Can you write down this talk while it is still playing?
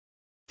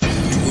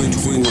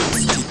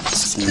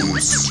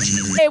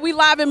Hey, we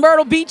live in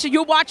Myrtle Beach and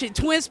you're watching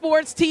Twin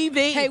Sports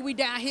TV. Hey, we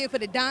down here for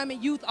the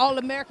Diamond Youth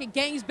All-American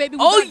Games, baby.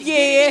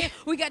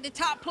 We got the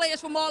top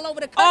players from all over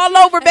the country. All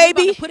over, baby.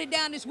 We're about to put it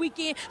down this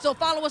weekend. So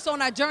follow us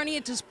on our journey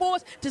into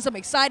sports to some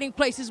exciting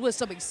places with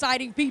some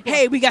exciting people.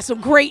 Hey, we got some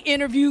great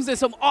interviews and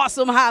some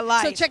awesome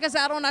highlights. So check us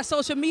out on our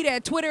social media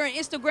at Twitter and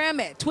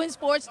Instagram at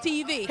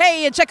TwinSportsTV.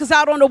 Hey, and check us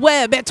out on the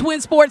web at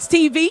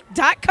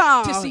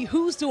twinsportstv.com to see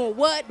who's doing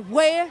what,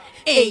 where,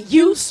 in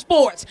youth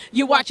sports.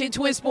 You're watching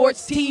Twin Sports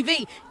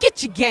TV.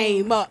 Get your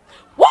game up.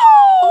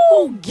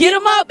 Woo! Get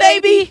them up,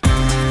 baby.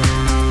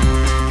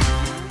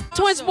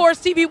 Twin Sports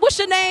TV, what's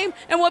your name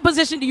and what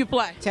position do you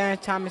play?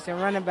 Terrence Thomas and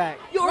running back.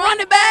 You're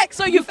running back,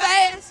 so you're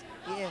fast?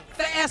 Yeah.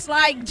 Fast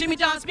like Jimmy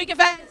John speaking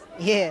fast?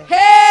 Yeah. Hey,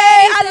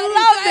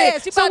 I love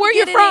it. So where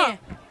you from?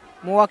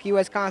 Milwaukee,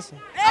 Wisconsin.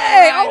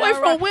 Hey, all the way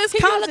from Can you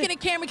Wisconsin. look at the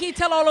camera? Can you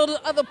tell all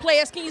the other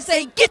players? Can you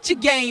say, Get your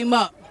game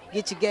up.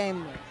 Get your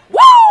game up.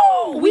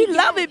 Woo! We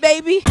love it,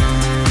 baby.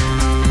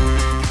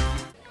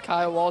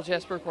 Kyle Wall,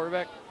 Jasper,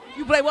 quarterback.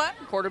 You play what?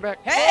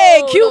 Quarterback.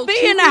 Hey, Oh,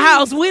 QB in the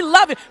house. We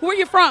love it. Where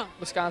you from?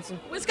 Wisconsin.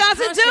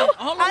 Wisconsin too?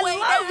 all the way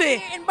I love down it.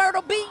 here in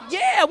Myrtle Beach?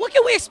 Yeah, what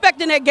can we expect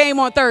in that game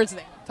on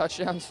Thursday?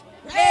 Touchdowns.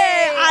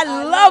 Hey, I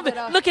love it.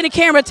 Look in the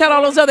camera, tell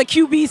all those other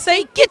QBs,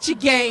 say, get your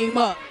game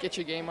up. Get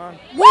your game on.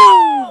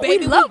 Woo,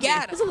 baby, we love we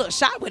got it. It's a little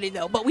shot with it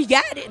though, but we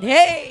got it.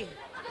 Hey.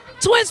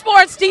 Twin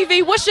Sports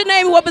TV, what's your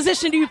name and what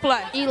position do you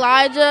play?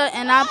 Elijah,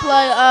 and I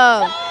play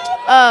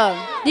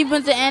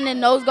defensive end and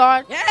nose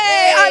guard.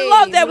 Hey, I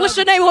love that. What's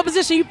your name and what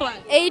position you play?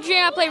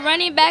 Adrian, I play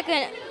running back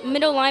and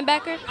middle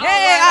linebacker.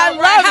 Hey, I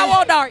love it. How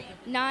old are you?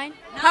 9.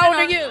 How old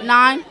are you?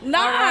 9.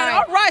 9.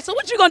 All right. So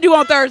what you gonna do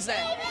on Thursday?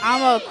 I'm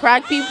gonna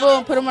crack people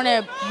and put them on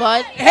their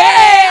butt.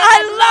 Hey,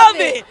 I love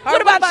it.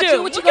 What about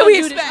you? What you can gonna we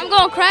do expect? I'm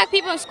gonna crack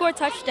people and score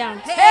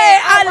touchdowns. Hey,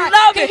 I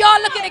love Can it.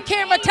 y'all look at the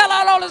camera? Tell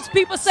all those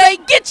people, Say,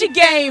 get your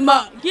game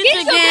up. Get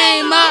your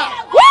game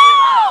up.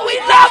 Woo! We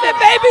love it,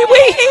 baby.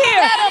 We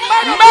here.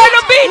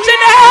 Myrtle Beach in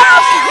the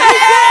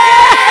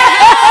house.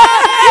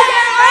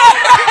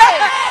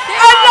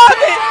 I love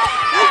it.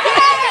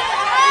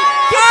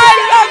 I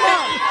love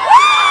it.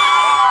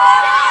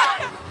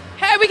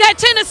 Hey, we got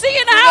Tennessee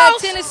in the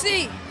house.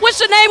 Tennessee. What's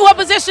your name? What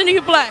position do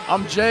you play?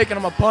 I'm Jake, and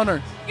I'm a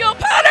punter. You a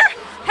punter?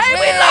 Hey,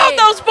 we Hey. love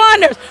those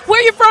punters.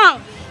 Where you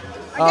from?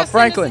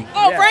 Franklin.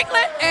 Oh, Yeah.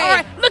 Franklin? Hey. All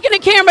right. Look in the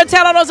camera,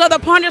 tell all those other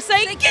punters,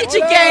 say, get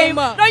your game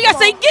up. No, you gotta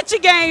say, get your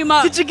game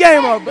up. Get your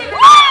game up, baby.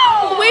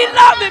 Woo! We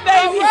love it,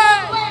 baby.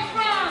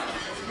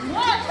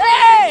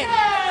 Hey!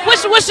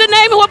 What's your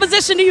name and what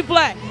position do you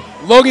play?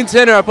 Logan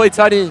Tanner, I play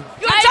tight end.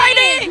 You a tight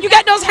end? You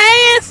got those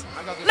hands?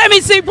 Let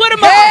me see. Put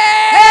them up.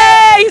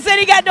 Hey! He said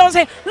he got those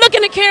hands. Look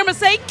in the camera,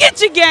 say,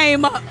 get your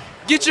game up.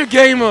 Get your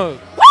game up.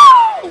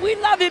 Woo! We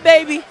love it,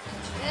 baby.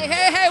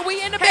 Hey,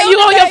 we in the Hey, building, you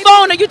on your baby.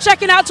 phone? Are you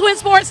checking out Twin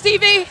Sports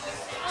TV?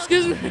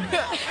 Excuse me.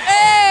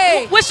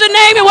 Hey. What's your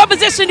name and what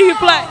position do you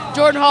play?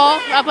 Jordan Hall,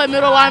 I play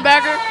middle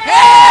linebacker.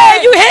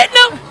 Hey, you hitting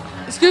them?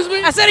 Excuse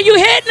me? I said, are you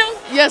hitting them?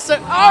 Yes, sir.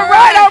 All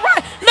right, all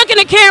right. Look in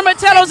the camera,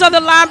 tell those other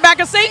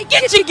linebackers, say,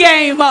 get your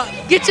game up.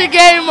 Get your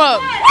game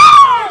up.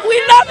 Woo!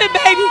 We love it,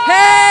 baby.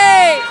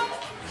 Hey.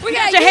 We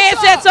got your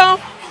headsets on.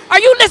 Are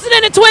you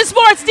listening to Twin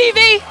Sports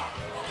TV?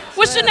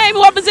 What's your name and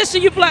what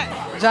position you play?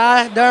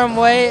 Josh Durham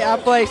Wade, I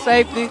play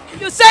safety.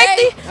 You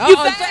safety? You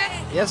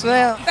fast? Yes,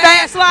 ma'am.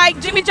 Fast like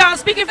Jimmy John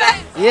speaking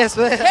fast? Yes,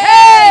 ma'am.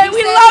 Hey,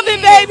 we love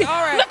it, baby.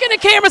 All right. Look in the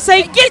camera,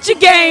 say, get your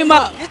game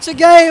up. Get your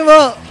game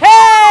up.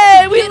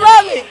 Hey, we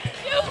love it.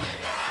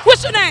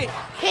 What's your name?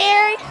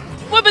 Harry,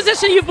 What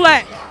position you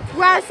play?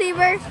 wide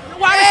receiver,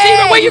 Wide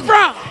receiver, where you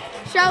from?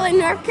 Charlotte,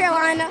 North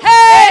Carolina.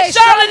 Hey,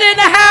 Charlotte in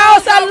the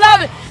house. I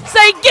love it.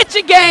 Say, get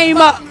your game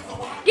up.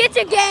 Get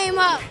your game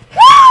up.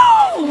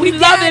 Woo! We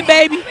love it,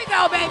 baby. We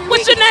go, baby.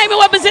 What's your name and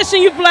what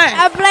position you play?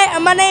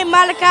 My name is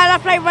Malachi, I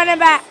play running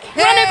back.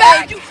 Running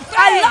back.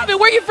 I love it.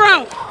 Where you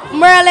from?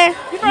 Maryland,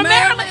 You from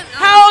Maryland?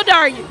 How old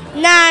are you?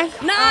 9. 9.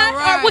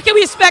 right. What can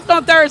we expect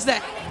on Thursday?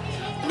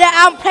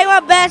 I play my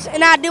best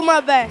and I do my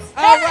best.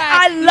 All right.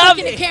 I love Look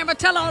in the it. camera.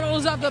 Tell all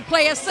those other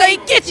players, Say,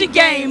 get your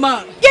game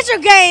up. Get your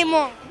game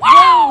on.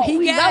 Woo! he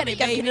We got love it,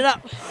 Gotta baby. Get it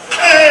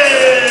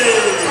up.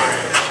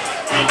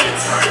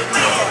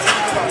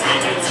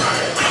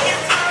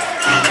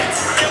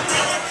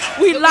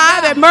 We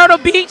live at Myrtle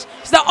Beach.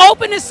 It's the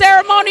opening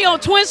ceremony on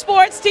Twin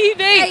Sports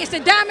TV. Hey, it's the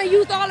Diamond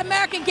Youth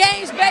All-American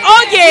Games, baby.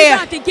 Oh, yeah.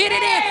 We about to get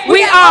it in. We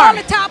got are. all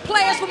the top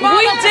players from all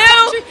We over the do.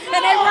 country,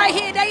 and they right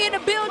here. They in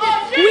the building.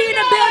 We in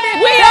the building.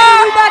 We Baby,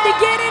 are. We about to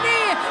get it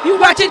in. You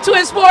watching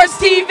Twin Sports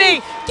TV.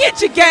 Get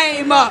your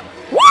game up.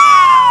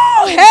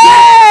 Woo!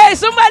 Hey,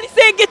 somebody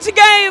said get your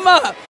game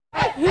up.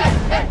 Yeah.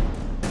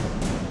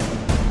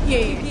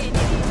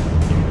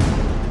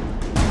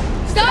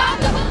 Stop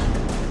the ball.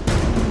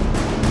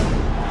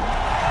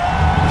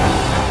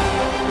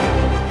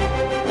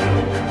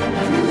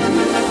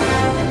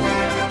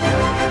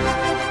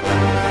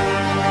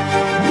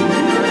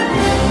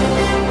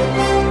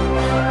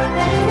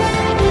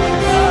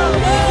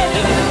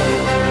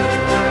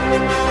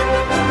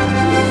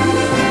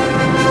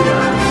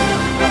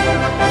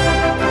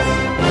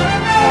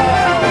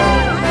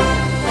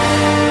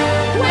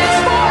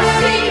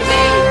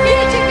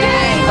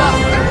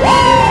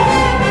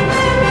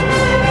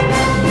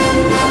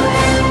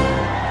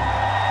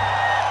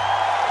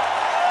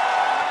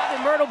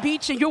 Myrtle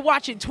Beach, and you're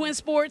watching Twin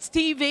Sports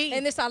TV.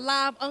 And it's our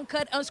live,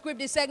 uncut,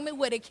 unscripted segment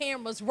where the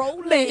cameras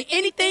rolling.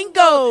 Anything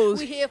goes.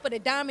 We here for the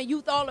Diamond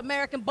Youth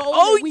All-American Bowl.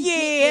 Oh, we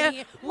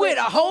yeah, with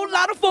a whole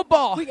lot of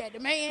football. We got the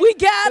man. We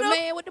got the him.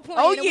 man with the plan.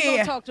 Oh, And we're yeah.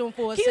 gonna talk to him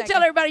for a Can second. you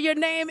tell everybody your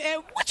name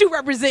and what you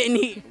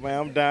representing here?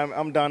 Man,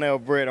 I'm Donnell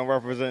Britt. I'm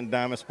representing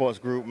Diamond Sports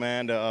Group,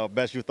 man, the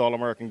best youth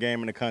All-American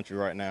game in the country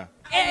right now.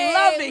 I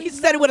love it. He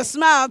said it with a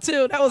smile,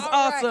 too. That was All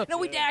awesome. right. Now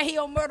we down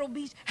here on Myrtle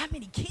Beach. How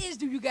many kids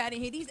do you got in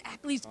here? These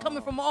athletes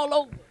coming from all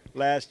over.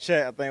 Last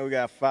check, I think we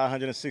got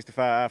 565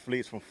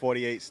 athletes from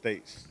 48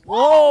 states.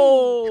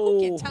 Whoa.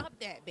 Who can top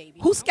that, baby?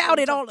 Who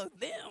scouted all of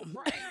them?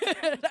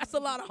 That's a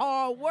lot of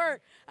hard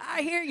work.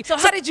 I hear you. So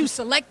how did you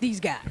select these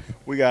guys?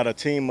 We got a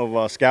team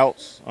of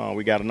scouts.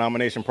 We got a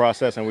nomination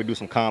process, and we do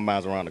some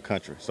combines around the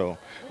country. So,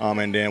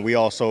 and then we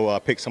also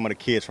pick some of the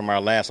kids from our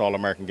last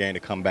All-American game to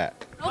come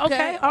back.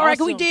 Okay, all right.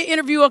 awesome. We did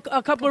interview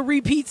a couple of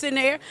repeats in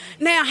there.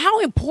 Now,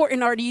 how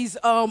important are these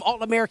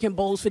All-American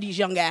Bowls for these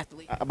young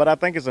athletes? But I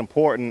think it's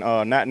important,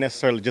 not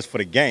necessarily just for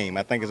the game.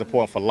 I think it's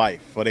important for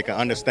life, so they can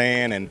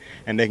understand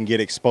and they can get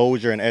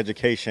exposure and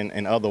education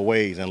in other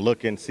ways and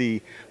look and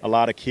see a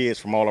lot of kids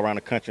from all around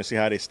the country and see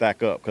how they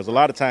stack up. Because a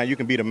lot of times you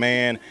can be the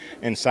man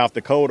in South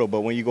Dakota,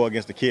 but when you go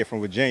against a kid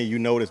from Virginia, you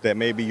notice that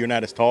maybe you're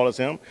not as tall as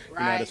him, you're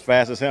not as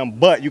fast as him,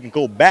 but you can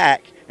go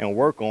back and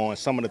work on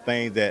some of the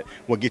things that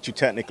will get you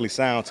technically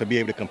sound to be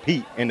able to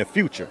compete in the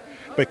future.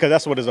 Because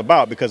that's what it's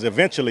about, because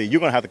eventually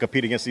you're going to have to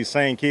compete against these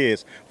same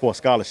kids for a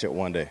scholarship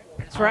one day.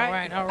 That's right. All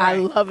right, all I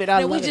right. love it.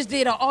 Now, we just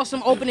did an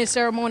awesome opening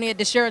ceremony at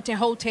the Sheraton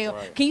Hotel.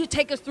 Can you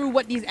take us through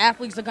what these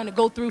athletes are going to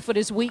go through for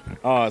this week?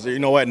 So you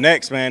know what,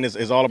 next, man,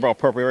 is all about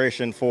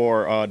preparation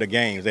for the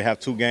games. They have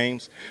 2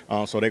 games,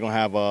 so they're going to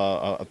have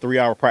a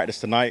 3-hour practice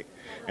tonight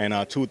and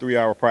 2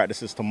 3-hour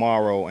practices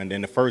tomorrow, and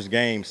then the first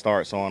game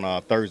starts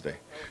on Thursday.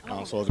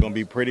 So it's going to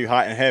be pretty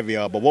hot and heavy.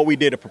 But what we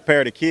did to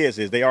prepare the kids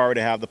is they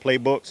already have the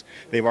playbooks.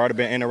 They've already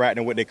been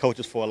interacting with their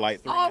coaches for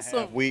like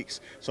 3.5 weeks.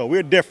 So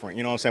we're different,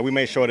 you know what I'm saying? We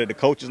made sure that the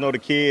coaches know the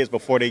kids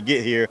before they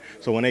get here,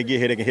 so when they get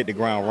here, they can hit the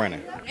ground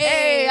running.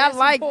 Hey, I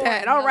like important.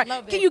 that. All right. I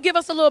love it. Can you give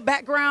us a little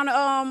background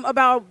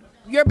about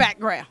your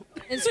background?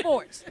 In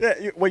sports.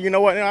 Yeah, well, you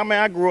know what? I mean,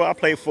 I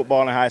played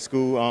football in high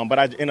school, but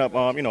I ended up,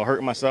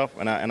 hurting myself,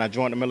 and I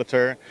joined the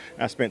military.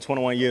 I spent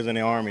 21 years in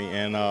the Army,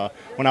 and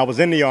when I was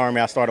in the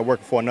Army, I started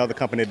working for another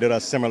company that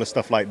does similar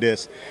stuff like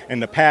this.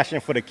 And the passion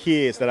for the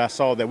kids that I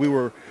saw that we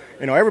were,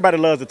 everybody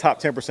loves the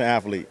top 10%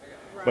 athlete.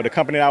 But the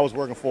company that I was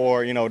working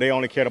for, they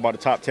only cared about the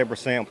top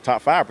 10%,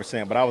 top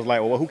 5%. But I was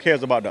like, well, who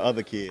cares about the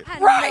other kids?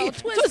 Right.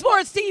 Twin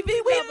Sports TV,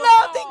 we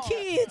love the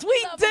kids.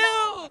 We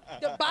do.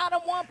 The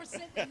bottom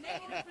 1%, the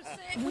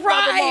 -%.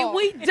 Right,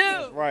 we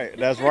do. Right,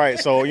 that's right.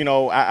 So,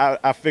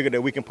 I figured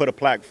that we can put a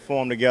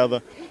platform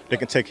together that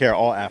can take care of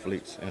all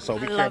athletes. And so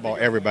we care about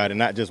everybody,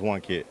 not just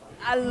one kid.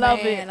 I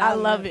love Man, it. I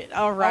love it.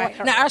 All right.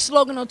 Now, our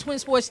slogan on Twin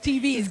Sports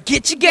TV is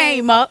Get your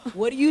game up.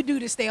 What do you do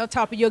to stay on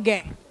top of your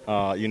game?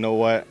 You know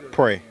what?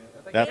 Pray.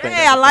 I think I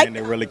that's the like thing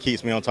that really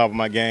keeps me on top of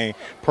my game.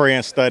 Pray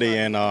and study,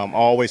 and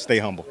always stay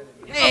humble.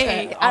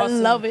 Hey, Okay, I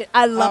awesome. love it.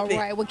 I love it. All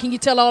right. Well, can you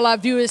tell all our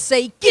viewers,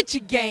 say, get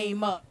your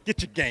game up?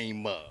 Get your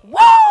game up.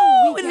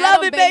 Woo! We got love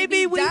 'em, it, baby.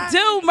 baby. We Diamond.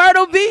 do.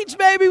 Myrtle Beach,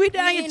 baby. We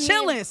down We here in here.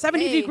 chilling.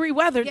 70-degree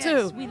weather, Yes,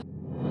 too. we-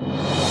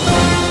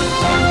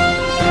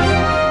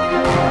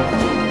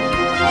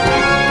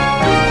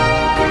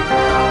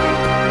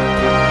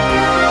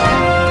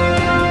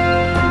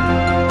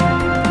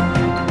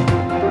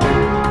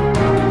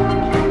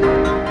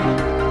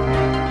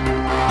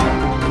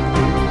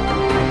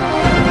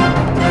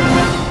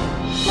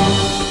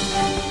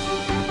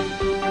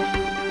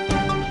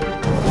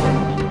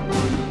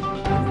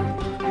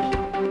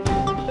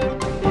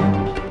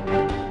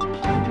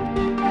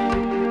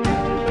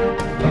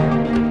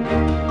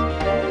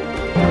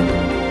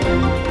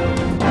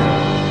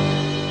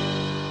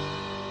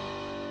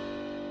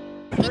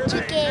 Get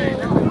your game.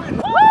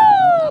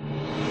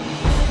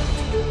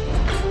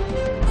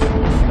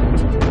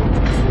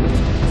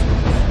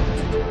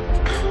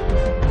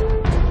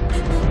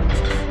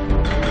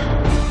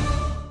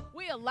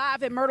 We are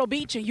live at Myrtle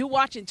Beach, and you're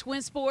watching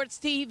Twin Sports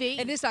TV.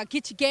 And this our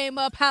Get Your Game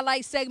Up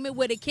highlight segment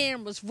where the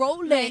camera's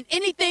rolling.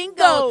 Anything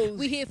goes.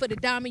 We here for the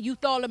Diamond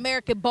Youth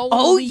All-American Bowl.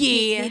 Oh, We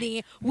yeah. getting it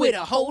in with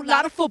a whole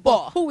lot of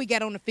football. Who we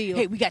got on the field?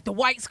 Hey, we got the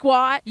white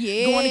squad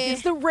Yeah. going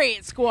against the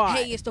red squad.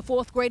 Hey, it's the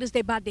 4th graders.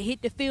 They about to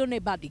hit the field and they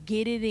about to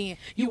get it in.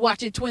 You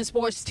watching Twin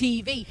Sports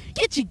TV.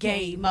 Get your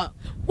game up.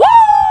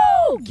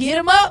 Woo! Get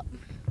them up.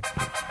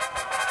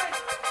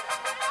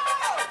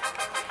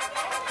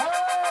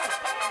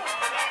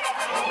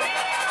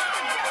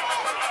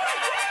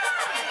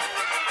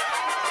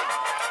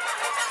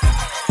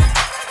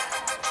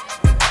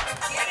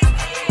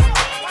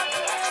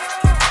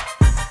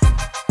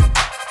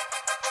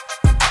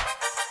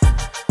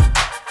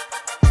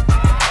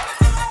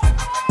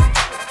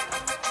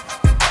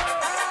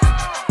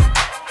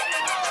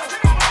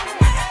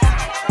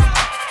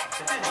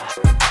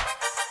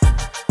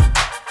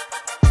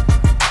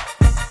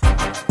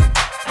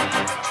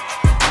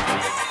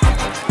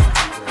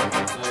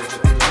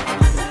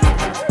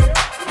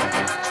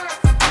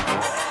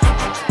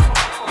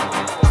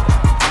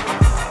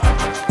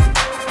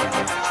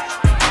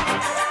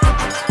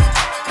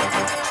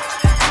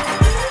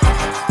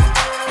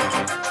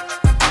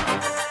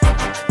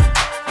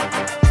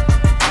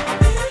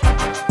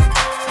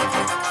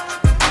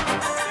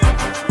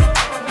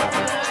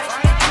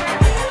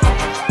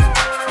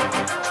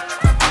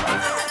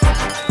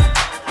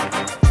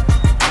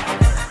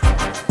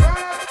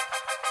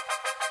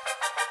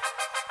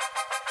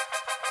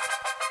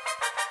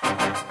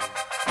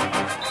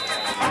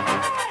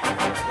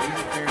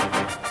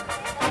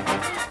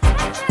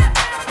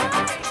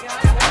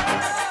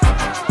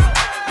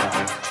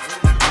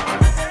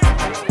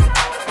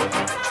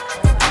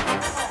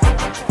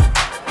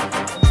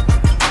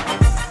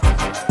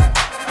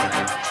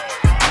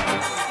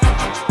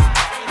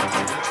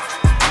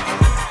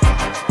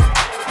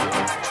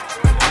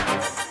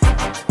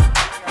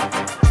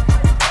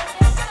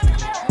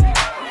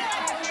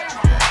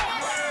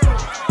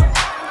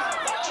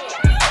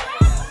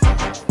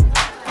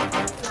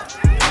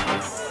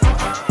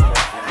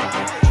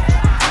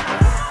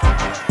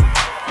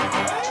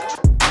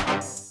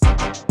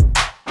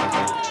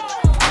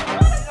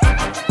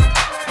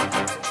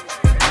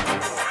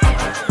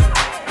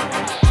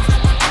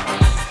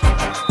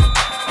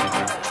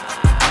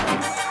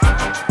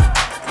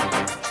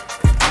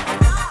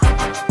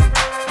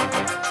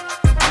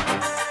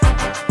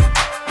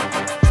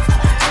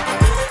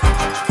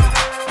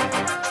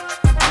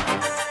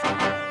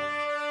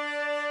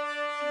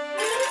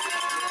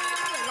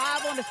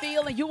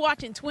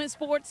 watching Twin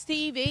Sports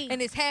TV.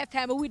 And it's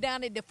halftime, and we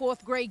down at the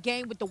 4th grade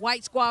game with the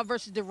white squad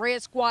versus the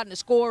red squad, and the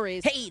score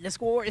is... Hey, the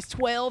score is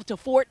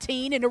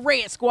 12-14, and the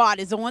red squad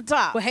is on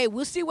top. But hey,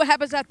 we'll see what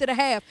happens after the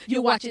half.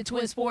 You're watching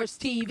Twin Sports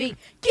TV.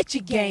 Get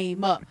your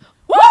game up.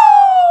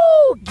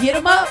 Woo! Get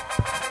them up.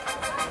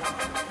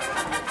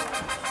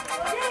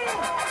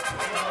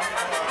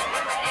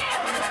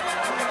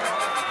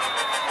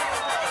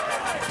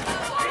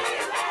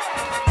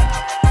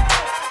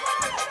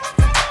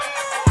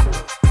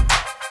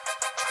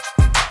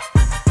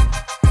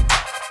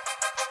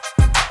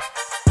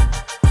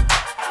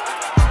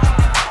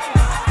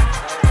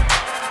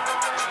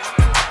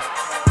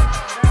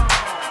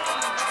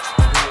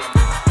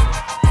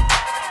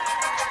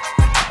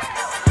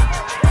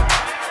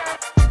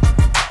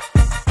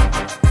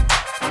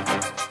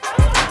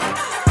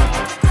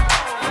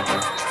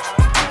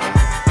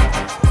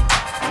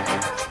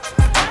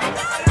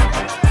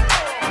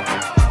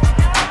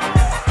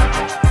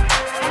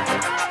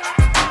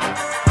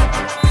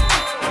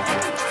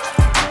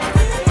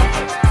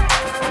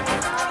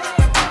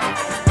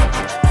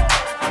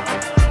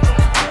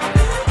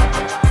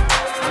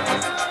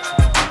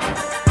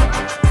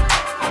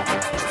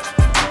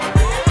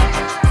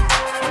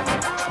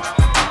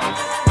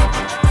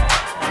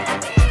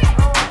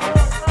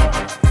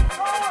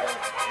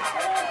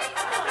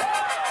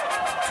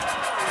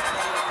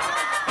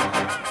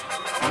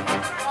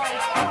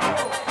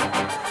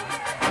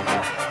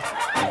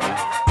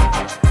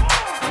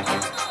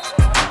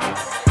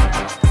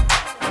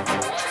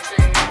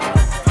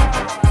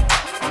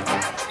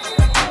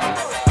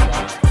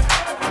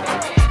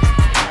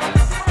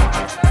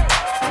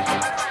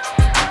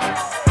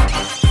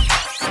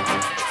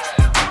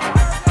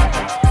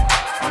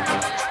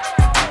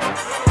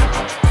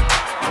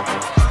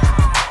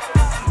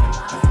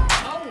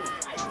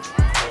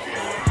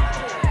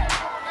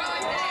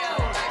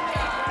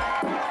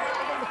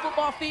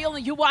 Field,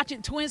 and you're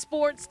watching Twin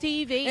Sports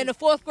TV. And the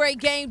 4th grade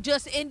game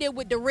just ended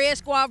with the red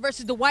squad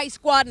versus the white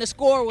squad, and the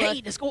score was...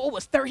 Hey, the score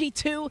was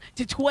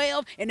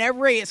 32-12, and that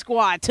red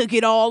squad took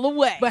it all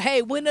away. But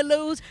hey, win or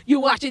lose,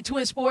 you're watching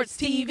Twin Sports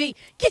TV.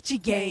 Get your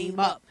game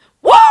up.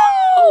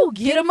 Woo!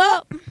 Get them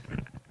up.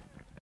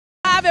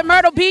 Live at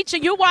Myrtle Beach,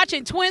 and you're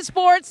watching Twin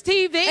Sports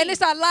TV. And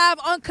it's our live,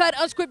 uncut,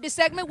 unscripted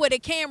segment where the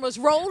cameras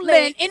rolling.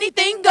 And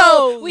anything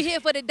goes. We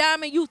here for the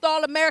Diamond Youth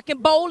All-American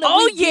Bowl. And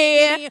oh,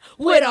 yeah,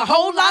 with a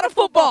whole lot of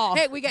football.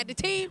 Hey, we got the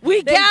team.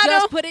 We they got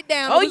just them. Put it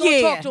down. Oh, We're gonna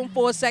yeah. talk to them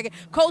for a second.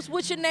 Coach,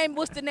 what's your name?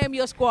 What's the name of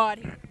your squad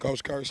here?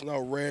 Coach Kurt Snow,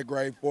 Red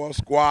Grade 4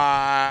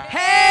 Squad. Hey!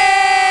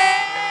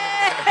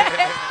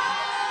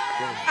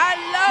 I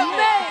love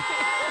it.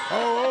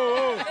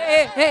 Oh.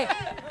 Hey.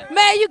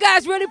 Man, you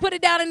guys really put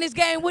it down in this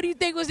game. What do you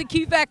think was the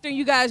key factor in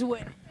you guys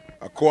winning?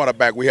 A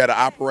quarterback. We had to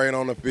operate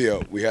on the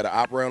field.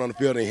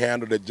 And he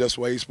handled it just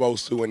the way he's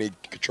supposed to, and he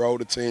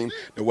controlled the team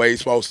the way he's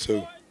supposed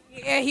to.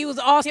 Yeah, he was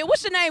awesome.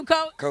 What's your name,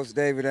 Coach? Coach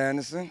David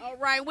Anderson. All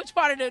right. Which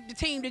part of the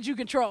team did you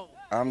control?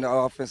 I'm the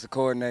offensive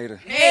coordinator.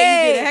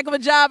 Hey, you did a heck of a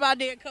job out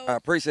there, Coach. I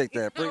appreciate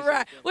that. All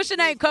right. What's your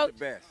name, Coach?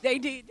 They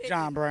did.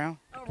 John Brown.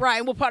 All right.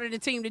 And what part of the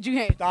team did you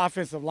have? The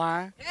offensive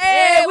line.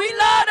 Hey, we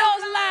love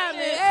those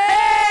linemen.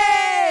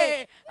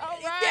 Hey. All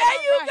right.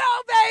 There you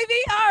go, baby.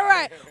 All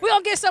right. We're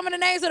going to get some of the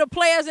names of the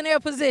players in their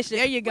position.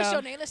 There you go. What's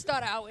your name? Let's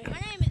start out with. My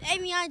name is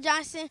Avion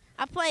Johnson.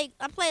 I play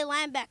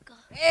linebacker.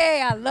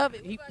 Hey, I love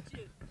it. What about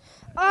you?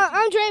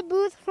 Andre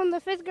Booth from the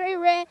 5th grade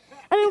red.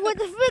 With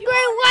the 5th grade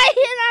white,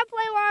 and I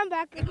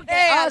play linebacker.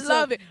 Hey, Awesome. I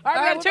love it. All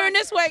right, we turn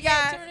this way, guys.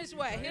 Yeah, turn this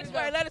way. This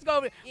way. Let us go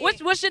over there.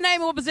 What's your name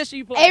and what position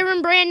you play?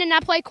 Aaron Brandon, I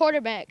play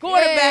quarterback.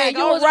 Quarterback.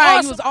 Yeah, All was right.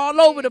 awesome. You was all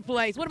over the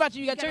place. What about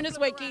you? You got to turn this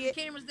way, kid.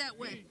 The camera's that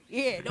way.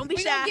 Yeah, don't be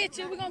We're shy. going to get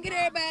you. We're going to get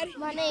everybody.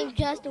 My name's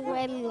Justin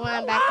Wedley,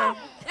 linebacker.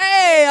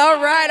 Hey,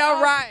 all right,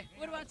 all right.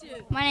 What about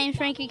you? My name's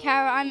Frankie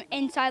Carroll. I'm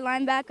inside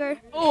linebacker.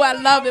 Oh, I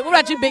love it. What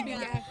about you, big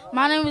guy?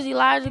 My name is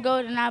Elijah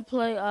Gold, and I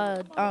play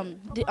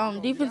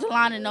defensive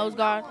line and nose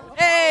guard.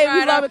 Hey,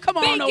 we love it. Come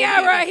on Big over guy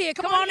here. right here.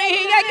 Come on in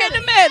here. You got to get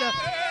in the middle.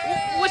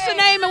 What's your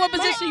name and what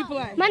position you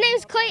play? My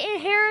name's Clayton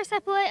Harris. I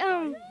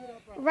play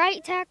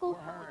right tackle.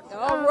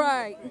 All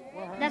right.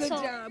 That's Good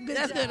all. job. Good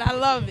That's job. good. I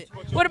love it.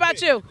 What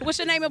about you? What's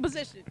your name and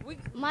position?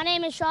 My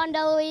name is Sean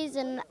DeLuise,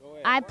 and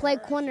I play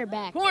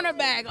cornerback.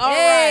 Cornerback. All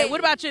Hey. right. What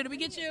about you? Did we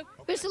get you?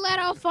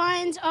 Cristoletto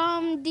finds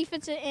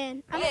defensive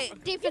end. Hey.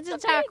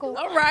 Defensive tackle.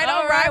 All right.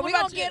 All right. We're What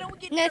going to about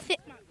get you?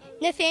 him.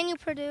 Nathaniel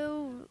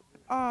Purdue,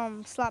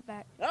 slot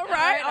back. All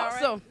right.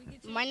 Awesome.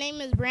 My name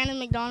is Brandon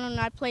McDonald,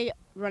 and I play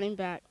running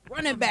back.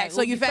 Running back.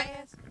 So you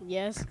fast?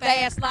 Yes.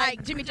 Fast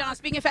like Jimmy John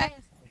speaking fast?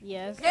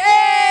 Yes.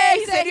 Hey,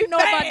 He said he know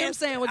about them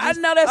sandwiches.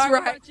 I know that's All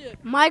right. what about you?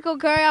 Michael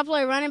Curry, I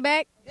play running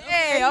back.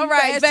 Hey, all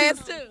right.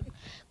 Fast too.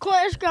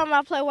 Corner scrum,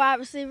 I play wide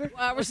receiver.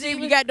 Wide receiver,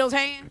 you got those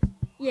hands?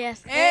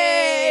 Yes.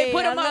 Hey,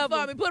 put I them up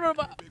love for them. me. Put them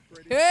up.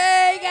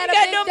 Hey, you got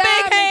them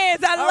big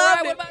hands. I All love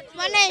right, it. what about you?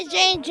 My name is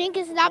James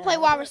Jenkins, and I play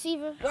wide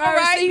receiver. All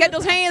right, you got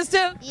those hands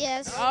too?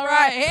 Yes. All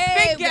right,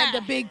 Hey, big we got guy.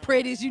 the big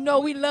pretties. You know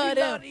we love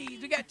We love them.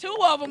 these. We got two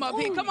of them up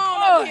here. Come on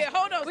Oh, up here.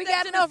 Hold on. we Step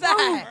got to enough the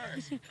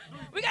side.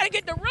 We got to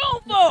get the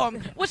room for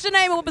him. What's your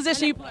name and what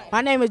position you play?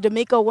 My name is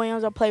D'Amico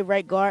Williams. I play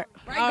right guard.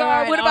 Right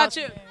guard. What about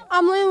you?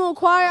 I'm Liam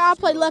McQuire. I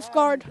play left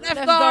guard.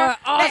 Left guard.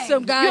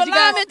 Awesome, guys. You a You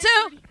guys- lineman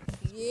too?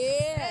 Yeah.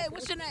 Hey,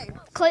 what's your name?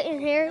 Clayton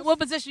Harris, And what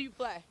position you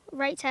play?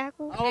 right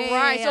tackle. All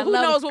right. Hey, So I who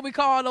love knows what we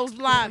call those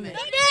linemen? Hey,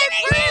 They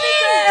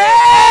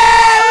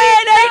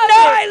know.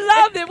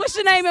 I love it. What's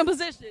your name and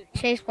position?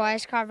 Chase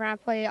Weiscover. I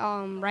play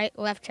right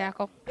left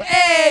tackle.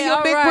 Hey, you're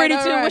all big right, pretty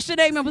all too. right. What's your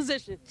name and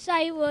position?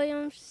 Shai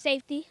Williams,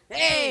 safety.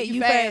 Hey,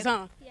 you fast,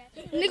 huh?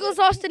 Nicholas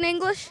Austin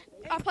English.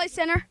 I play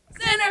center.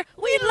 Center.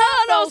 We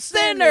love those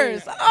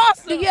centers.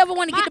 Awesome. Do you ever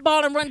want to get the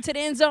ball and run to the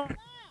end zone?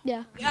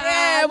 Yeah.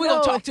 Yeah, we're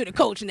going to talk to the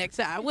coach next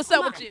time. What's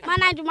up with you? My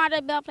name is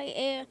Jamada Bell. I play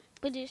air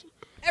position.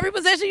 Every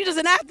position, you just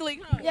an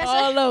athlete, huh? Yes, sir.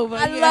 All over.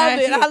 I love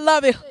it. I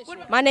love it.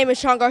 My name is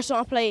Sean Garson.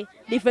 I play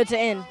defensive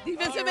end.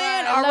 Defensive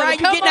end. All love right, it.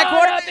 you getting that Come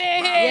on quarterback? up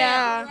in here.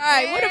 Yeah. All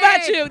right. What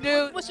about you,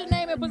 dude? What's your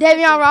name and position?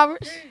 Davion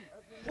Roberts,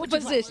 What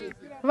position?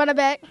 running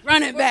back.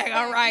 Running back.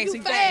 All right.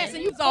 You fast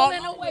and you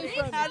pulling away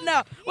from I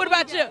know. What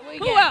about you?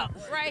 Who else?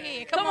 Right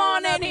here. Come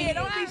on in here.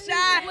 Don't be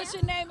shy. What's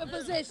your name and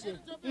position?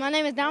 My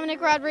name is Dominic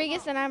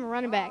Rodriguez, and I'm a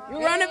running back.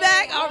 You running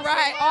back? All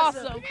right.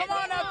 Awesome. Come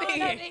on up in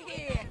here.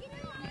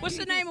 What's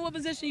your name and what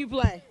position you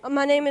play?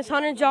 My name is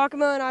Hunter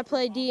Giacomo, and I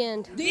play D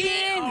end.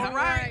 D-end. All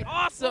right.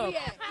 Awesome.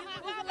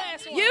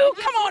 You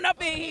come on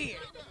up in here.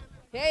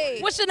 Hey.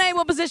 What's your name?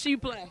 What position you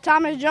play?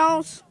 Thomas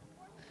Jones,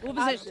 What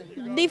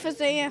position?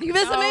 defensive end. You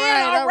visit me?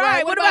 right, All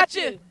right. What about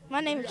you? My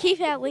name is Keith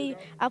Hadley.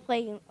 I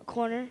play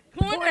corner.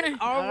 Corner.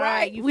 All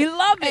right. You We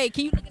love it. Hey,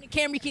 can you look in the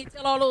camera? You can't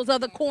tell all those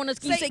other corners.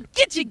 Can you say,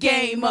 Get your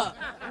game up.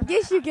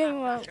 Get your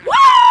game up.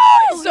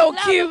 Woo! So love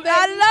it, cute. baby.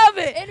 I love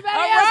it. Anybody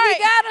All else? right.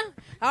 We got them?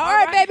 All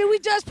right, right. baby. We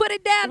just put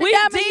it down. The We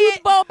Diamond did.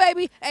 Youth Bowl,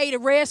 baby. Hey, the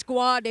Red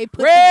Squad. They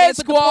put, Red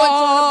the points on the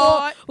Squad.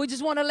 board. We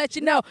just want to let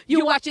you know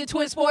you watching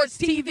Twin Sports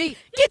TV.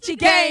 Get your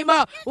game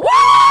up. Woo! We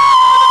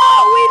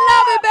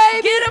love it,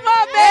 baby. Get him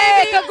up,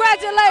 Hey, baby.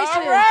 congratulations.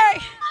 All right.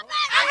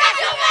 I got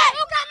your back.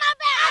 You got my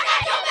back. I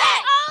got your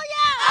back. Oh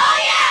yeah. Oh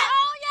yeah.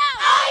 Oh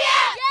yeah. Oh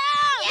yeah.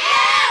 Yeah.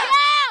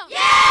 Yeah.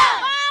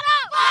 Yeah. Fire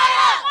up. Fire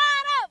up.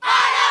 Fire up.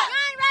 Fire up.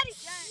 Y'all ain't ready.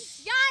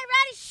 Y'all ain't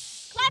ready.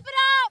 Clap it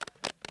up.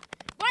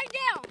 Right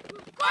down.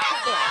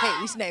 Hey,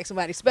 we snagged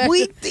somebody special.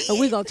 And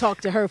we're going to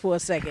talk to her for a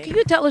second. Can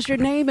you tell us your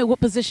name and what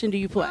position do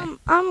you play?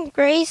 I'm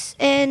Grace,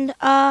 and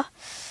I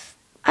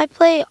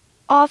play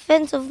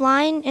offensive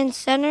line and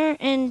center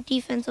and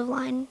defensive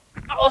line.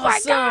 Oh my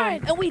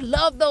God. And we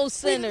love those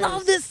centers. We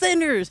love the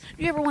centers. Do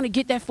you ever want to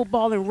get that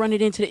football and run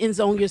it into the end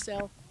zone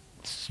yourself?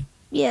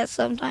 Yeah,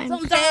 sometimes.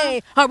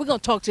 Hey, all right, we're going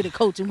to talk to the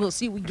coach and we'll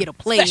see if we can get a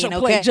play in, Special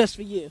okay? play just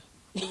for you.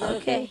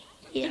 Okay.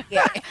 Yeah.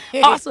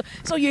 Awesome.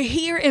 So you're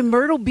here in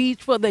Myrtle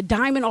Beach for the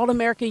Diamond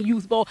All-American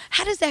Youth Bowl.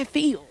 How does that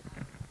feel?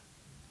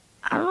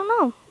 I don't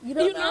know. You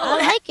know, I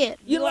like it.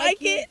 You like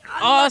it?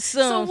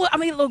 Awesome. So, I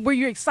mean, look, were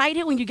you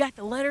excited when you got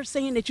the letter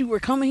saying that you were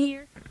coming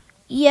here?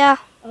 Yeah.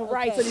 All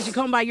right. So did you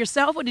come by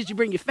yourself or did you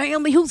bring your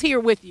family? Who's here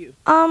with you?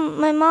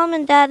 My mom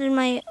and dad and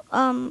my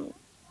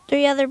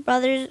 3 other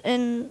brothers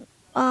and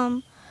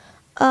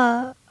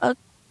a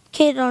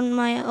kid on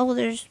my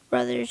older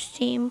brother's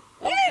team.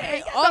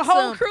 Hey, awesome. the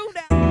whole crew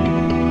down.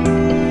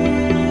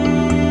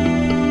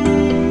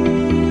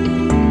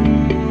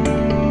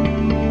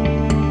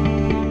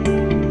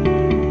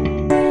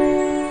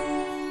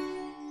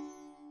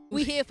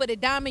 We here for the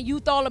Diamond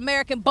Youth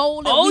All-American Bowl.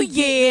 And Oh, we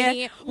getting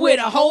yeah, in with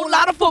a whole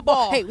lot of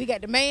football. Hey, we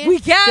got the man. We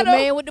got the him.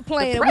 man with the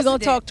plan. The And we're going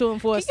to president. talk to him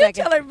for a Can you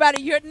second. tell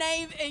everybody your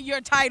name and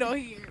your title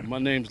here? My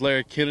name's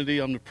Larry Kennedy.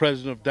 I'm the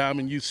president of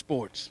Diamond Youth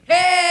Sports.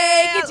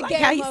 Hey, get your like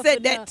game how he up said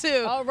for that, now.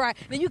 too. All right.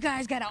 Now, you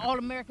guys got an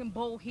All-American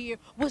Bowl here.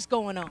 What's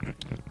going on?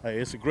 Hey,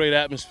 it's a great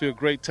atmosphere,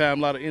 great time,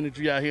 a lot of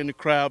energy out here in the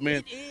crowd,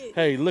 man.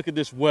 Hey, look at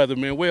this weather,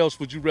 man. Where else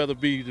would you rather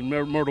be than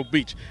Myrtle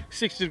Beach?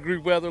 60-degree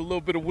weather, a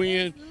little bit of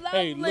wind,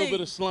 hey, a little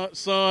bit of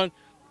sun,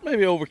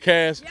 maybe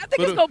overcast. Yeah, I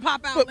think it's going to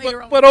pop out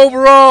later on. But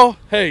overall,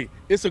 hey,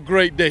 it's a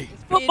great day.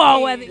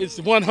 Football weather. It's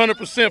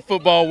 100%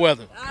 football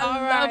weather.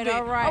 All right.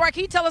 All right.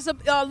 Can you tell us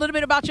a little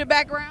bit about your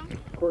background?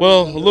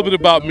 Well, a little bit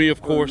about me,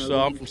 of course.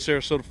 I'm from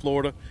Sarasota,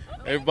 Florida.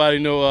 Everybody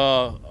know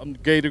I'm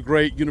Gator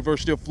Great,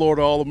 University of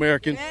Florida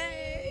All-American.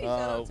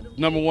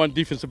 #1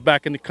 defensive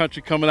back in the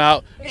country coming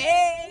out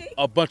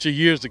a bunch of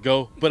years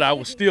ago, but I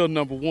was still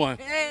 #1.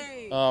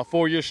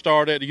 4-year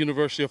starter at the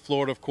University of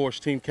Florida, of course,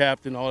 team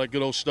captain, all that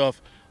good old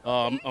stuff.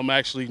 I'm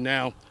actually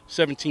now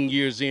 17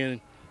 years in,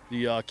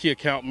 the key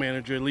account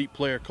manager, elite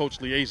player, coach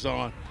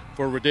liaison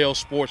for Riddell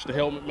Sports, the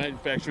helmet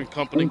manufacturing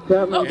company.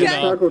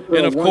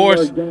 And of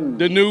course,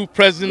 the new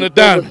president of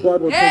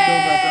Diamond.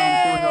 Hey!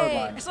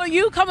 So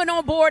you coming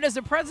on board as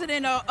the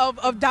president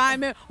of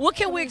Diamond, what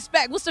can we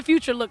expect? What's the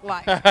future look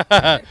like?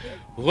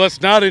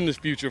 What's not in this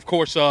future? Of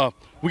course,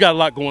 we got a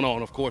lot going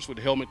on, of course, with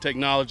the helmet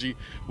technology.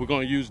 We're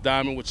going to use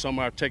Diamond with some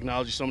of our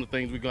technology, some of the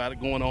things we got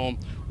going on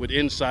with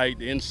Insight,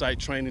 the Insight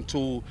training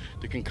tool,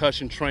 the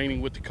concussion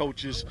training with the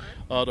coaches,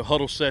 the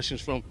huddle sessions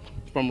from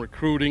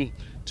recruiting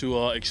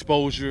to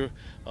exposure,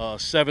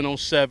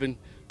 7-on-7,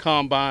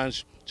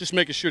 combines, just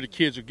making sure the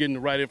kids are getting the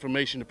right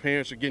information, the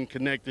parents are getting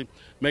connected,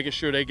 making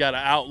sure they got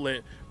an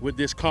outlet with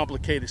this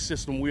complicated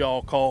system we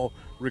all call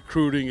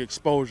recruiting,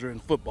 exposure,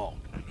 and football.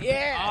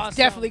 Yeah, Awesome. it's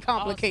definitely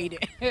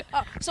complicated.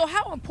 So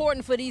how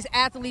important for these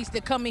athletes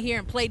to come in here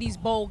and play these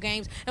bowl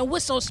games, and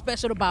what's so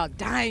special about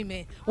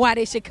Diamond, why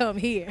they should come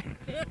here?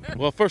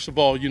 Well, first of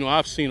all,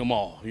 I've seen them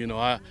all.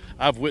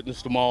 I've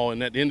witnessed them all,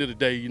 and at the end of the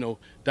day,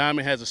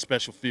 Diamond has a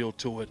special feel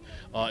to it.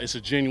 It's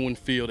a genuine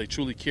feel. They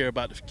truly care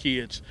about the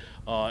kids,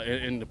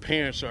 and the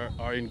parents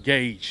are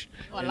engaged.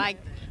 Oh, I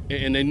like that.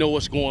 And they know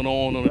what's going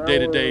on a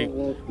day-to-day.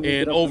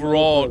 And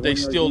overall, they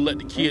still let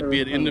the kid be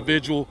an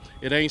individual.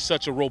 It ain't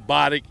such a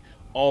robotic,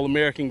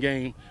 all-American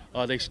game.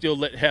 They still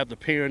have the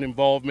parent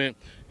involvement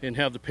and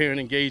have the parent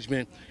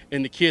engagement,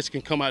 and the kids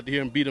can come out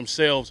here and be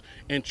themselves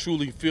and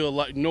truly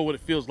know what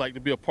it feels like to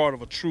be a part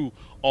of a true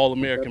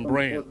all-American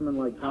brand.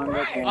 Right.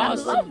 I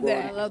love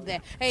that. I love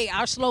that. Hey,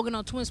 our slogan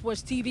on Twin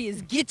Sports TV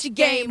is "Get your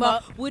game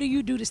up." What do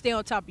you do to stay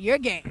on top of your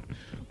game?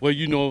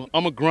 Well,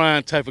 I'm a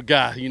grind type of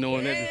guy,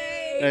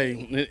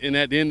 and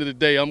at the end of the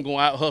day, I'm going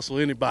to out-hustle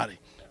anybody.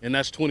 And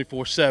that's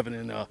 24/7.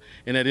 And at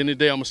the end of the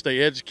day, I'm going to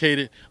stay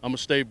educated, I'm going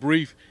to stay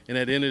brief, and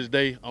at the end of the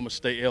day, I'm going to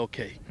stay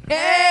LK.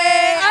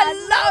 Hey,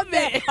 I love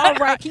it. All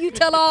right, can you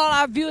tell all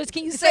our viewers,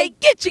 can you say,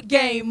 get your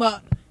game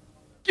up?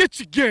 Get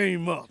your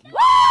game up. Woo!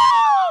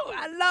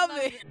 I love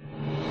it.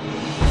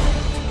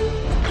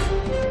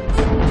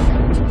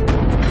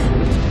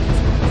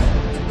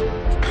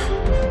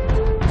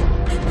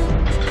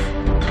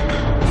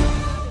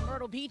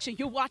 Beach, and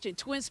you're watching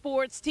Twin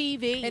Sports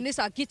TV. And this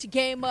our Get Your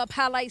Game Up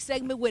highlight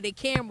segment where the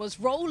camera's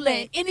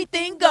rolling.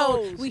 Anything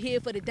goes. We here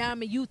for the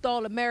Diamond Youth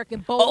All-American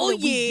Bowl. Oh,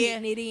 and we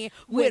getting it in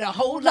with a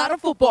whole lot of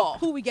football.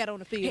 Who we got on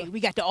the field? Hey, we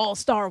got the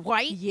All-Star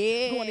White.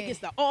 Yeah. Going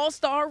against the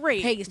All-Star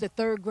Red. Hey, it's the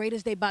third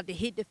graders. They about to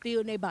hit the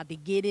field and they about to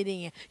get it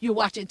in. You're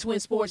watching Twin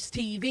Sports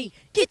TV.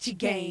 Get your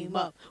game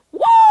up.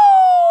 Woo!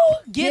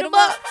 Get them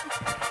up.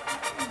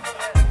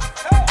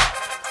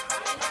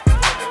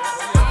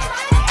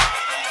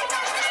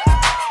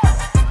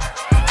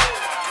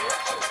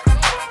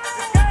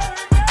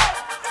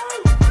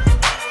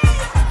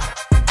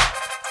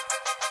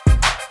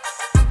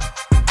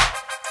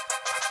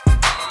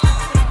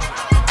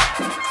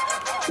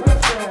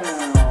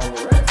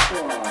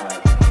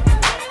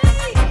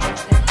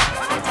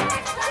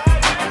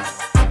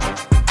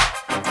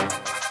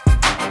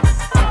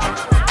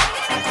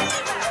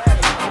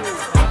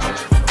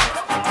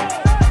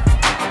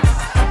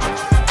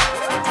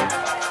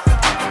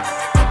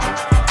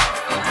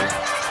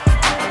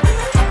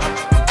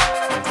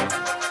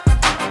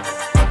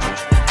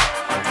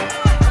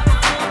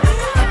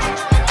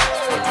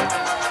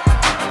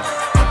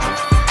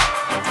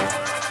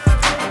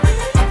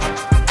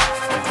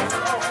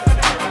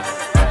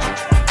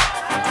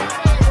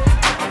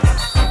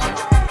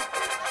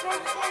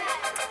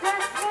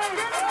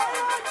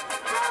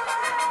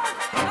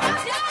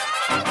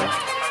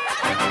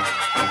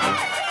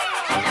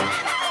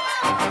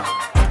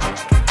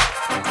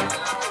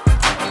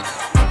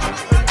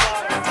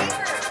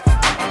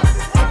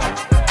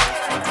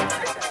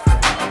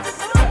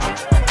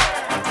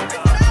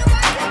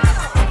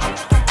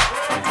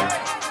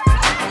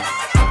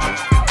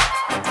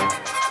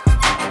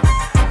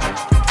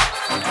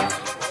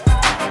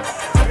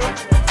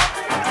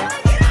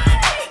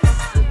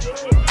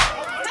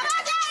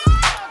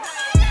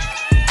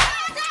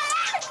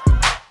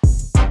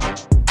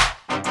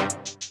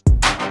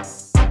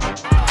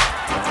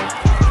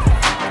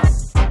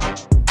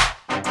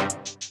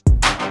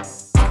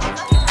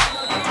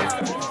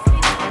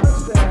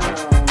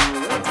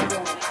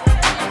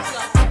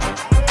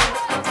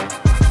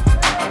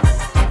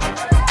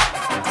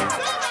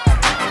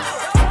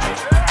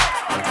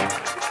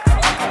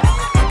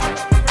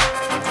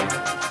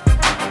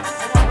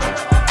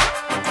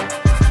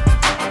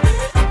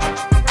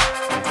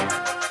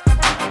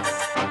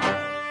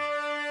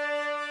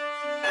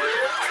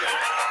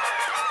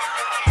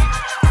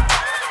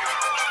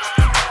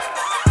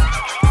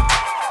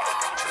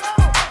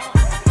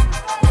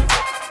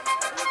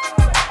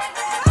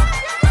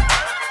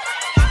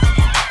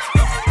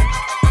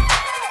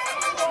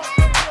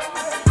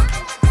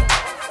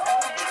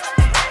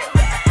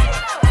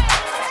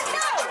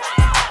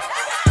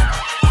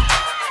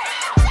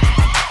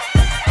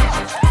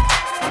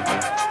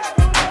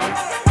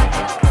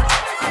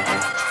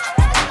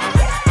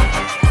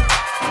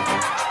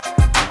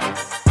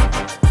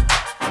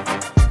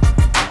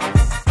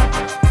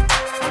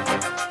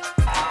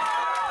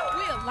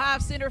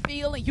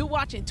 And you're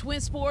watching Twin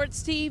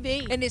Sports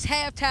TV. And it's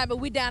halftime,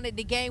 and we down at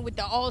the game with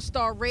the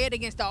All-Star Red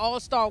against the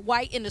All-Star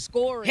White, and the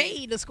score is...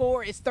 Hey, the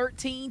score is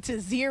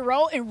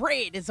 13-0, and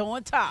Red is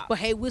on top. But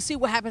hey, we'll see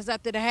what happens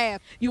after the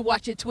half. You're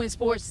watching Twin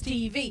Sports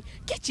TV.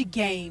 Get your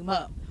game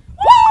up.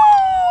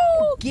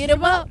 Woo! Get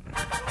them up.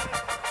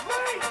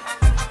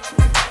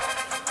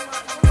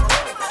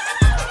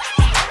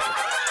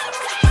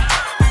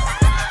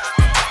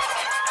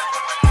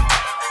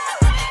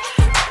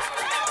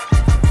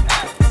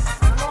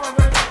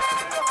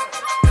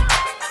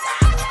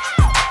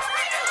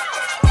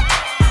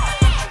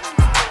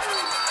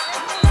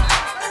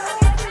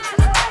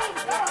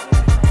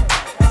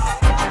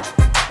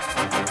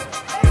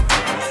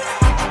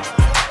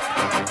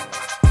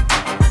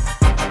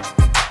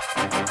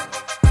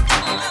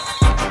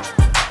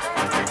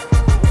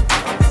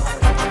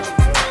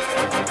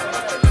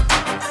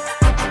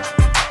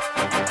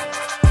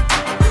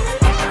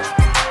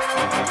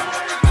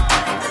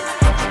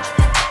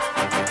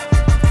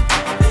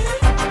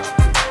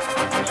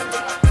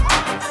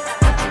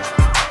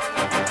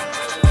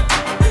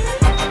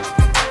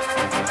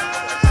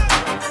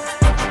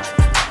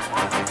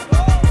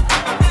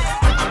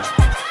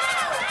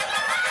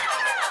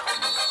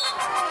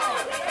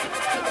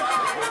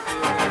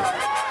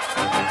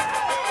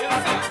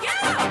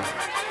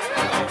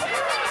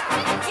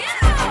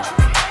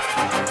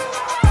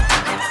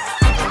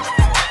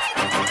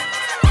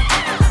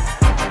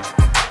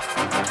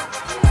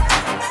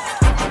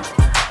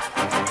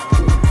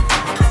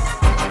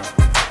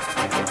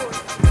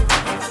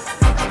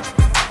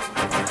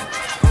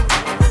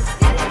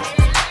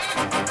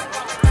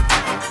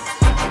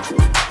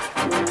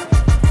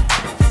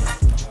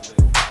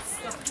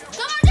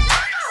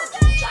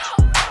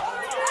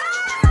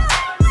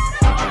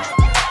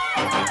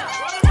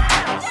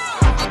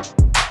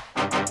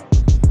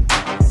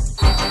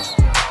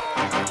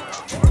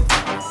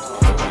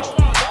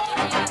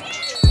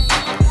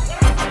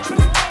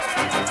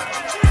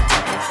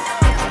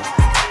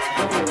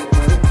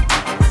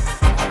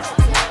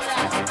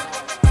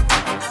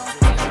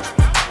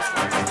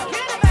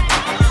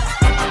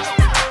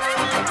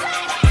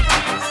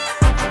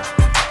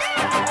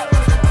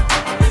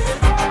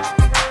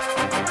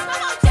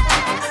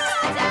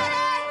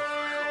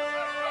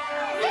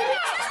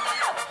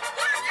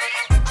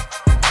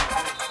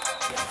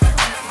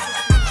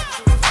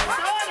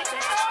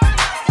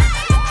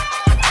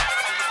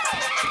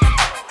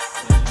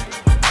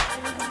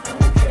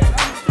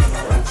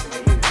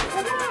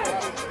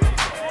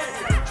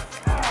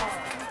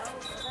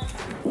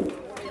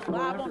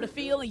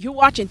 Field, and you're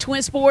watching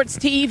Twin Sports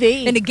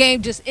TV. And the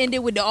game just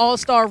ended with the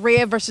All-Star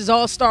Red versus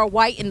All-Star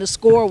White, and the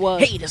score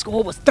was, the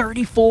score was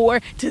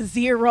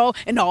 34-0,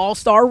 and the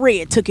All-Star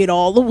Red took it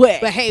all away.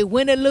 But hey,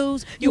 win or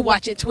lose, you're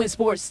watching Twin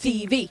Sports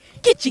TV.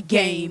 Get your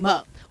game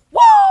up. Woo!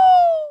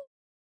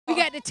 We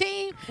got the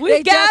team.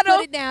 They just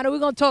put it down, and we're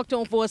going to talk to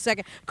them for a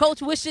second.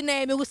 Coach, what's your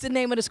name, and what's the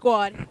name of the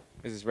squad?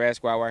 This is Red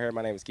Squad right here.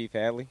 My name is Keith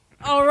Hadley.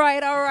 All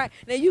right, all right.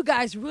 Now, you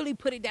guys really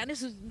put it down.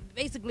 This was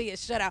basically a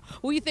shutout.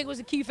 What do you think was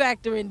the key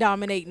factor in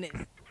dominating this?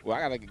 Well, I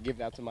got to give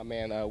it out to my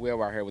man Will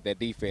right here with that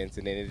defense,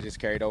 and then it just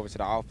carried over to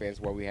the offense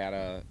where we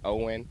had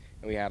Owen,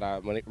 and we had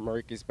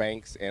Marcus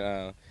Banks,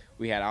 and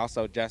we had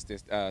also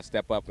Justice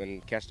step up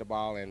and catch the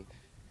ball and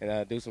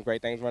do some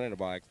great things running the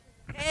ball.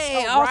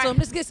 Hey, awesome. Right.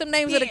 Let's get some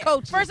names of the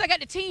coaches. First, I got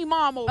the team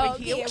mom over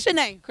here. What's your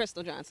name?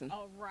 Crystal Johnson.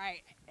 All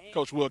right.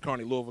 Coach Will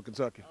Carney, Louisville,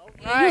 Kentucky.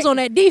 Right. You was on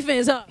that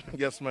defense, huh?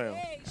 Yes, ma'am.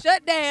 Hey,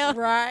 shut down.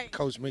 Right.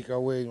 Coach Miko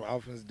Williams,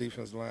 offense,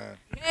 defense line.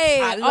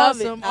 Hey, I love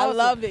it. I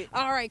love it.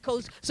 All right,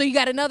 Coach. So you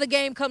got another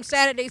game come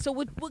Saturday. So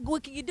what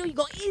can you do? You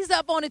gonna ease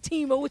up on the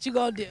team, or what you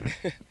gonna do?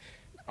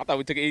 I thought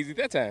we took it easy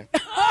that time.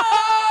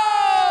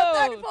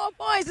 Oh, 34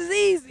 points is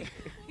easy.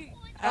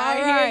 All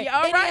right.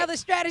 Any other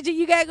strategy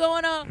you got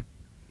going on?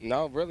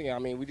 No, really. I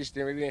mean, we just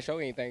didn't show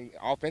anything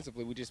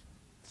offensively. We just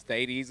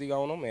stayed easy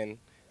on them, and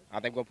I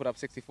think we're going to put up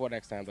 64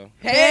 next time, though.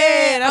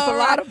 Hey, that's a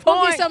lot of points.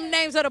 We'll get some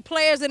names of the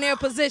players in their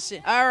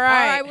position. All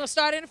right. All right, we're going to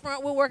start in the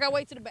front. We'll work our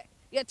way to the back.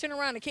 You got to turn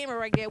around the camera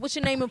right there. What's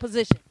your name and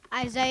position?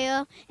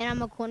 Isaiah, and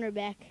I'm a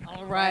cornerback.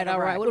 All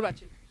right. What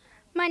about you?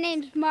 My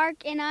name's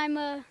Mark, and I'm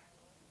a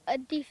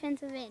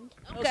defensive end.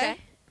 Okay.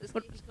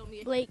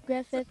 Blake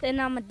Griffith,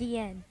 and I'm a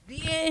DN.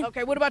 DN?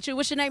 Okay, what about you?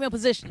 What's your name and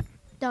position?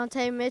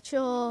 Dante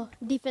Mitchell,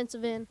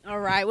 defensive end.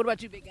 All right, what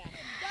about you, big guy?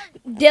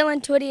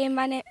 Dylan Twitty,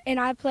 and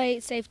I play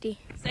safety.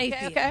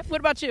 Safety. Okay. What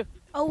about you?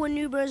 Owen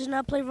Newbers, and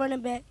I play running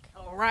back.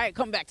 All right,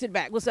 come back to the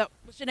back. What's up?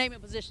 What's your name and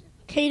position?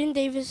 Caden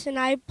Davis, and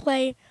I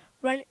play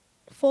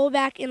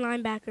fullback and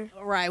linebacker.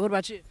 All right, what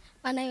about you?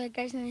 My name is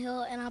Grayson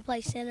Hill, and I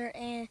play center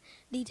and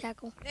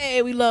D-tackle.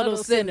 Hey, we love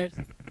those centers.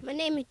 My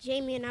name is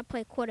Jamie, and I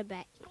play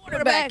quarterback.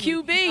 Quarterback,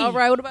 QB. All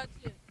right, what about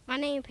you? My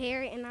name is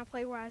Perry, and I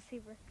play wide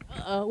receiver.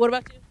 What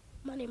about you?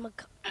 My name is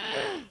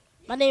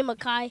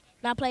Makai,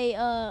 and I play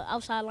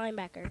outside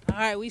linebacker. All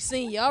right, we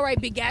seen you. All right,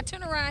 big guy,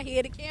 turn around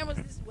here. The camera's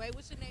this way.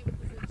 What's your name and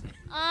position?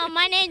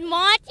 My name's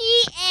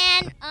Monty,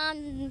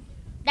 and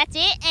that's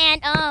it.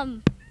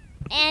 And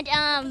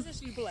what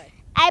position you play?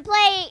 I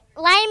play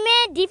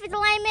lineman, defensive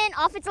lineman,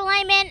 offensive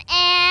lineman,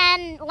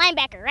 and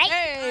linebacker, right?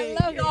 Hey,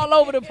 I love it. All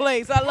over the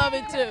place. I love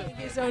it, too.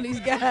 Get some of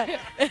these guys.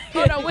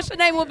 Hold on, what's your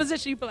name? What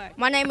position you play?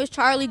 My name is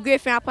Charlie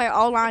Griffin. I play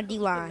O-line,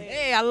 D-line.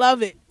 Hey, I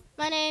love it.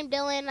 My name's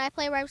Dylan. I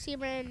play wide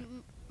receiver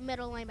and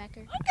middle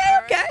linebacker.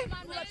 Okay.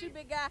 What about you,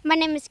 big guy? My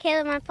name is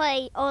Caleb. I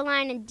play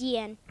O-line and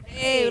DN.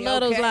 Hey, we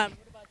love those linemen.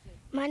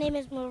 My name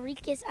is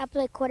Maricus. I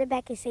play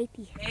quarterback and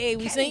safety. Hey,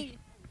 we seen you.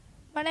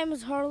 My name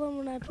is Harlem,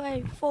 and I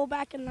play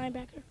fullback and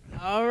linebacker.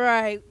 All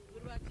right.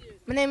 What about you?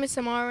 My name is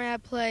Samara. I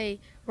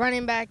play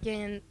running back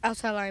and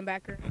outside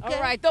linebacker. Okay.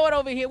 All right, throw it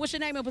over here. What's your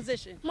name and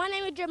position? My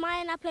name is Jeremiah,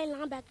 and I play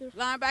linebacker.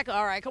 Linebacker?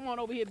 All right, come on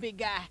over here, big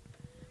guy.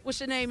 What's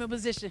your name and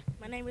position?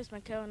 My name is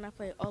Michael, and I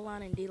play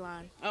O-line and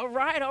D-line. All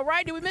right, all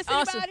right. Did we miss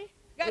anybody?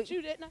 Got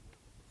you, didn't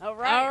I? All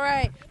right. All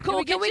right.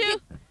 Cool. Can we get you?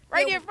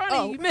 Right there in front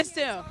of you. You missed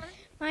him.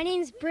 My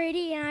name's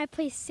Brady, and I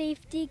play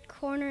safety,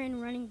 corner,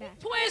 and running back.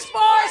 Twin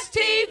Sports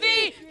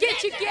TV,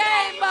 get your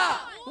game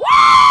up. Woo!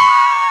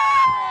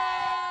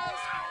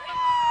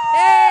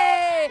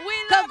 Hey,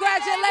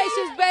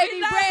 congratulations,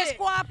 baby. Red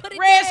Squad, put it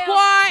Red down.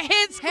 Squad,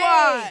 hit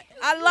squad. Hey,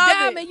 I love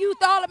Diamond Youth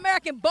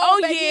All-American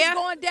Bowl, baby. It's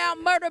going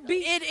down Murder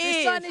Beach. It the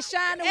is. sun is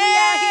shining. Hey, we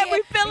out here.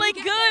 we feeling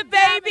good,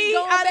 Diamonds baby.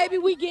 Going, baby,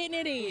 we getting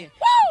it in.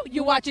 Woo!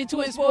 You watching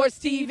Twin Sports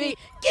TV.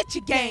 Get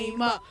your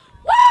game up.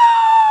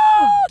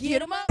 Woo! Get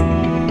them up.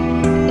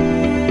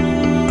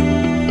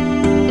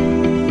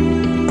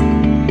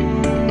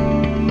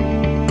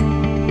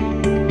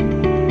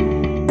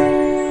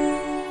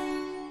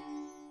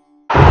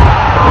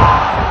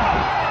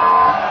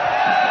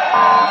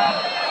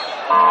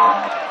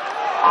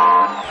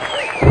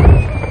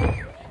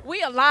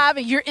 We are live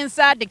and you're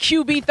inside the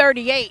QB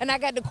 38. And I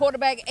got the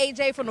quarterback,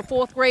 AJ, from the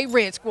 4th grade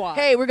Red Squad.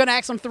 Hey, we're going to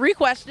ask them 3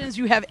 questions.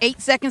 You have 8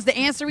 seconds to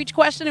answer each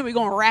question, and we're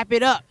going to wrap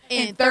it up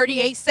in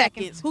 38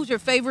 seconds. Who's your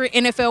favorite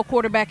NFL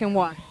quarterback and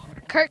why?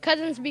 Kirk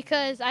Cousins,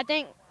 because I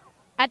think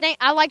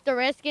I like the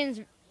Redskins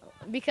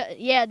because,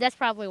 yeah, that's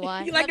probably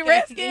why. You like the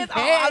Redskins?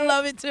 Oh, I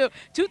love it, too.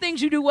 2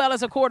 things you do well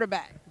as a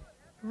quarterback.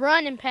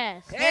 Run and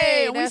pass.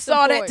 Hey, we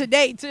saw that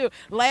today, too.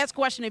 Last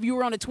question, if you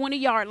were on the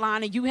 20-yard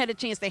line and you had a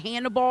chance to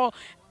hand the ball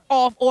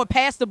off or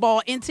pass the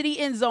ball into the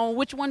end zone,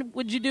 which one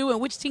would you do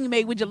and which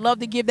teammate would you love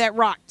to give that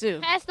rock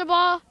to? Pass the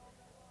ball,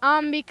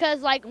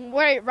 because like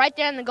we're right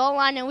there in the goal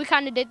line and we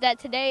kind of did that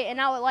today, and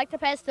I would like to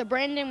pass to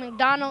Brandon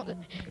McDonald.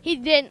 He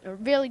did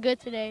really good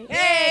today.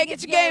 Hey,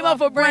 get your game up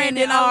for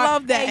Brandon. I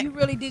love that. Hey, you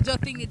really did your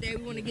thing today.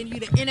 We want to give you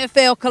the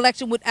NFL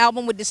collection with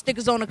album with the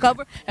stickers on the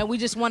cover, and we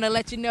just want to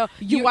let you know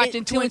you're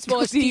watching Twin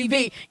Sports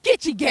TV.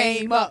 Get your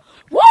game up.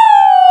 Woo!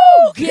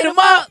 Get him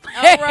up.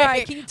 All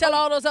right. Can you tell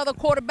all those other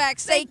quarterbacks,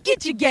 say,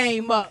 get your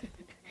game up.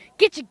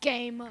 Get your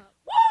game up.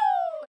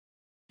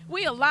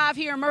 We are live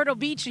here in Myrtle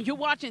Beach, and you're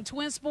watching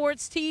Twin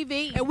Sports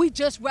TV. And we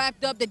just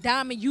wrapped up the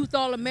Diamond Youth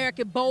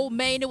All-American Bowl,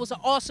 man. It was an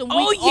awesome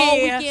week Oh, all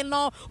yeah. weekend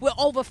long with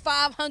over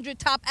 500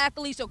 top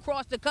athletes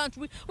across the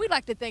country. We'd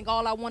like to thank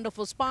all our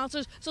wonderful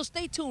sponsors, so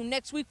stay tuned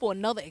next week for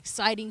another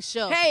exciting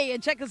show. Hey,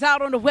 and check us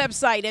out on the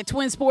website at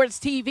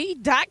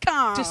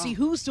twinsportstv.com To see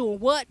who's doing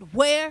what,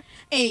 where,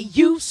 in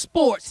youth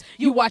sports.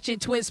 You watching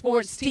Twin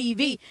Sports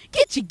TV.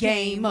 Get your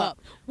game up.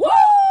 Woo!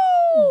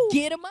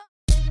 Get them up.